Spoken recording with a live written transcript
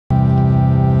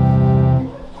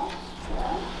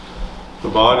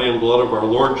body and blood of our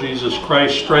Lord Jesus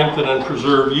Christ strengthen and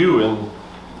preserve you in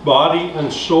body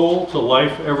and soul to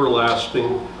life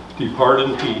everlasting. Depart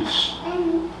in peace.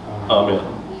 Amen.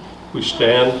 We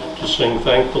stand to sing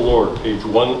Thank the Lord, page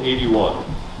 181.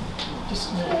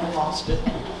 Just a minute, I lost it.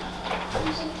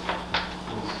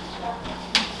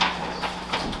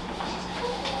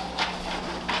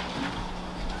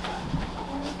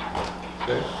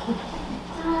 Okay.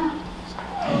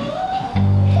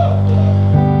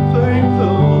 Thank the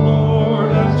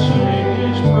Lord and sing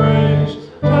his praise.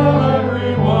 Tell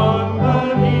everyone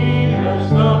that he has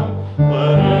done.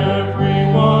 Let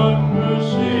everyone who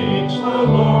seeks the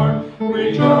Lord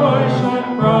rejoice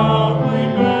and proudly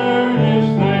bear his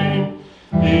name.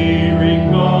 He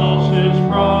recalls his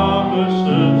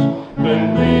promises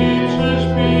and leads his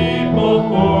people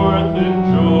forth in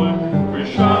joy with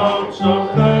shouts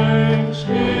of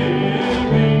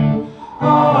thanksgiving.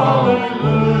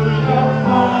 Hallelujah,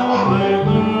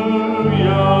 hallelujah.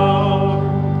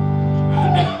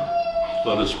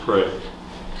 Let us pray.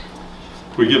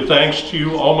 We give thanks to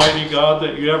you, Almighty God,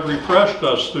 that you have refreshed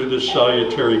us through this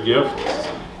salutary gift,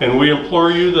 and we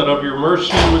implore you that of your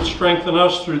mercy you would strengthen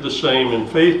us through the same in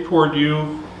faith toward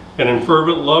you and in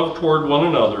fervent love toward one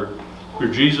another.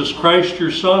 Through Jesus Christ,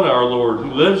 your Son, our Lord,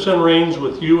 who lives and reigns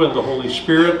with you and the Holy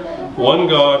Spirit, one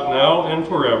God, now and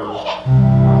forever.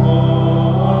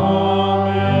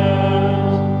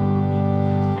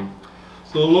 Amen.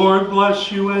 The Lord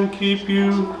bless you and keep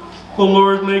you. The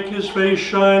Lord make his face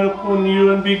shine upon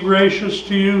you and be gracious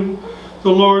to you.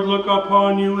 The Lord look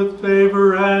upon you with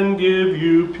favor and give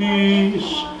you peace.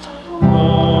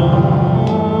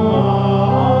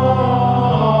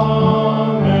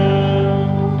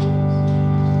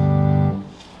 Amen.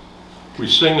 We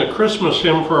sing a Christmas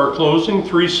hymn for our closing,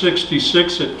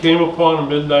 366, It Came Upon a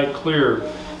Midnight Clear.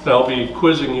 And I'll be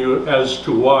quizzing you as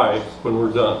to why when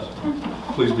we're done.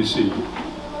 Please be seated.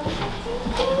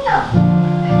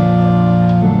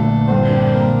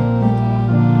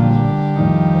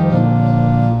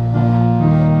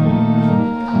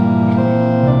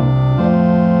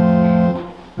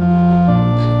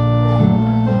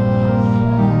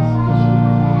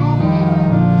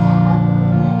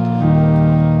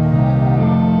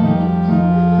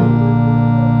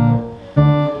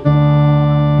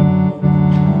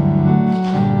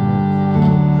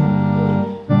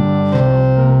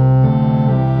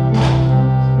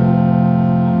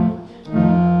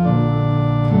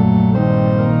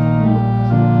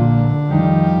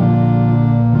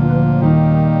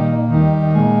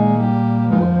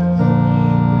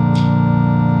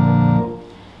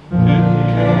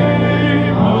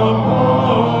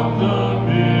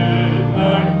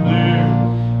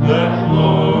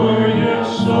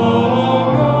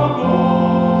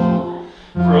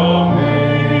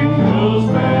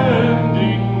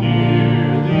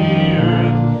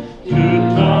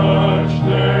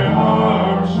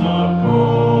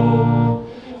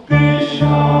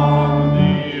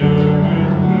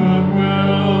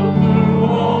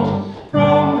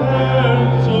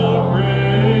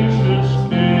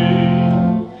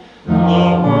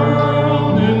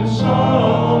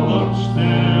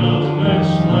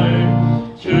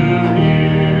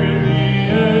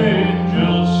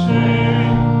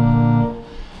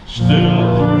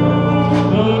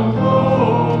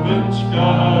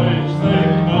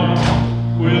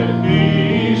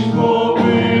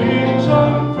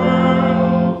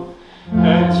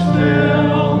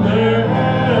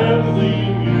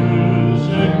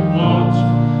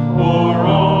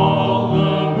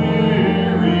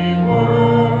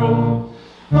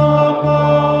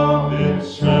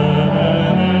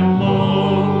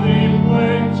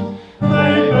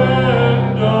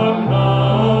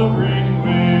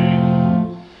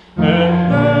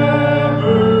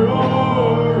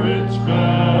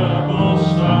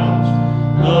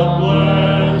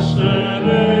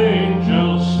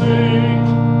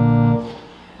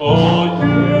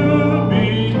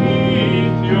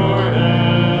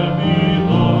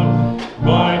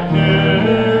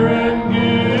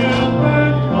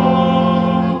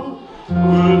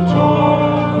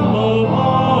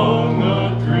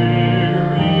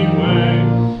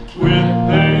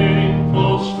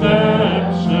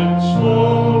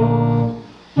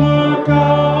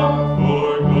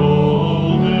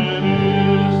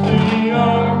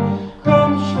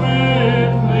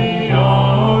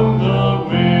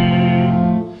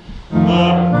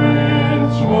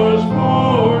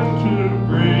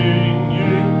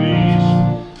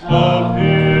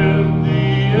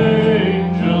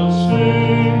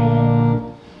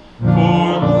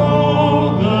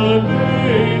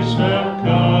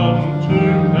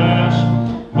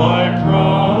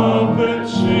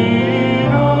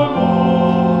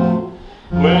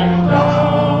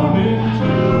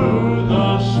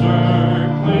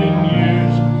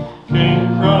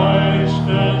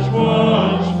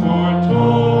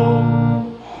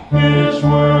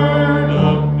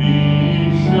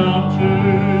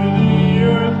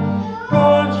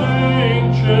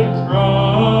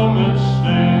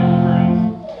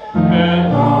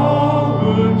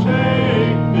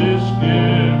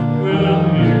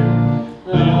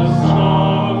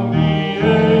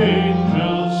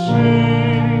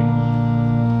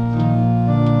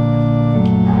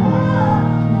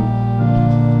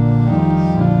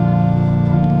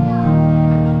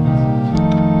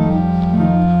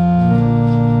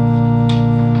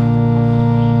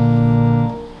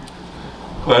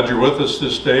 glad you're with us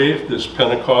this day, this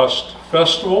Pentecost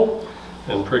festival,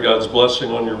 and pray God's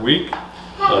blessing on your week.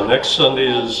 Next Sunday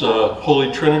is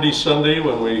Holy Trinity Sunday,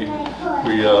 when we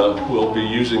will be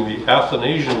using the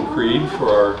Athanasian Creed for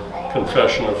our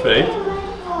confession of faith.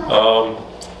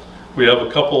 We have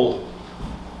a couple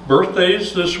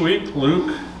birthdays this week,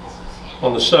 Luke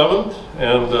on the 7th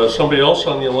and somebody else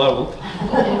on the 11th.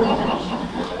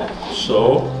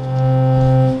 So,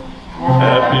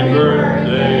 happy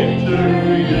birthday to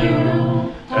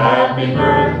you, happy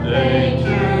birthday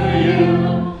to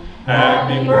you,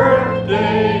 happy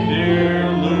birthday dear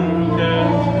Luke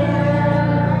and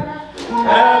Claire,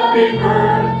 happy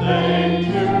birthday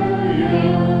to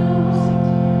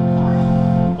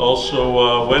you.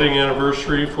 Also, wedding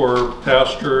anniversary for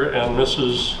Pastor and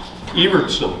Mrs.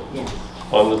 Evertson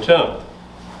on the 10th.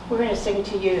 We're going to sing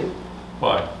to you.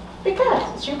 Why? Because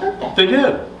it's your birthday. They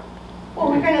did. Well,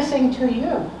 we're going to sing to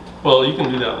you. Well, you can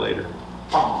do that later.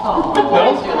 Oh. No?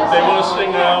 They want to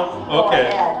sing now? Okay,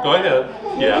 go ahead.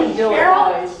 Yeah.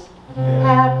 Carol,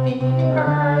 happy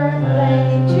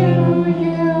birthday to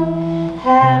you.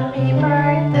 Happy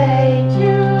birthday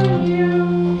to you.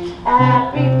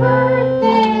 Happy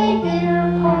birthday,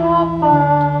 dear Papa.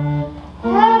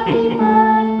 Happy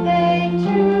birthday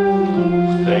to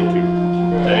you. Thank you.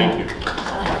 Thank you.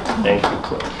 Thank you,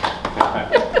 Cliff.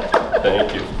 Thank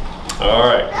you. All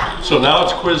right. So now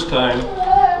it's quiz time.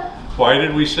 Why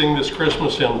did we sing this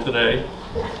Christmas hymn today?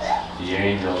 The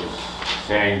angels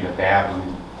sang the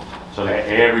babbling so that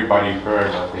everybody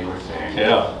heard what they were saying.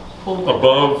 Yeah.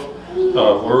 Above,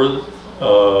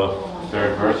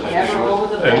 Third verse.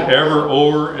 and ever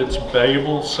over its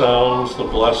Babel sounds the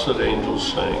blessed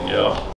angels sing. Yeah.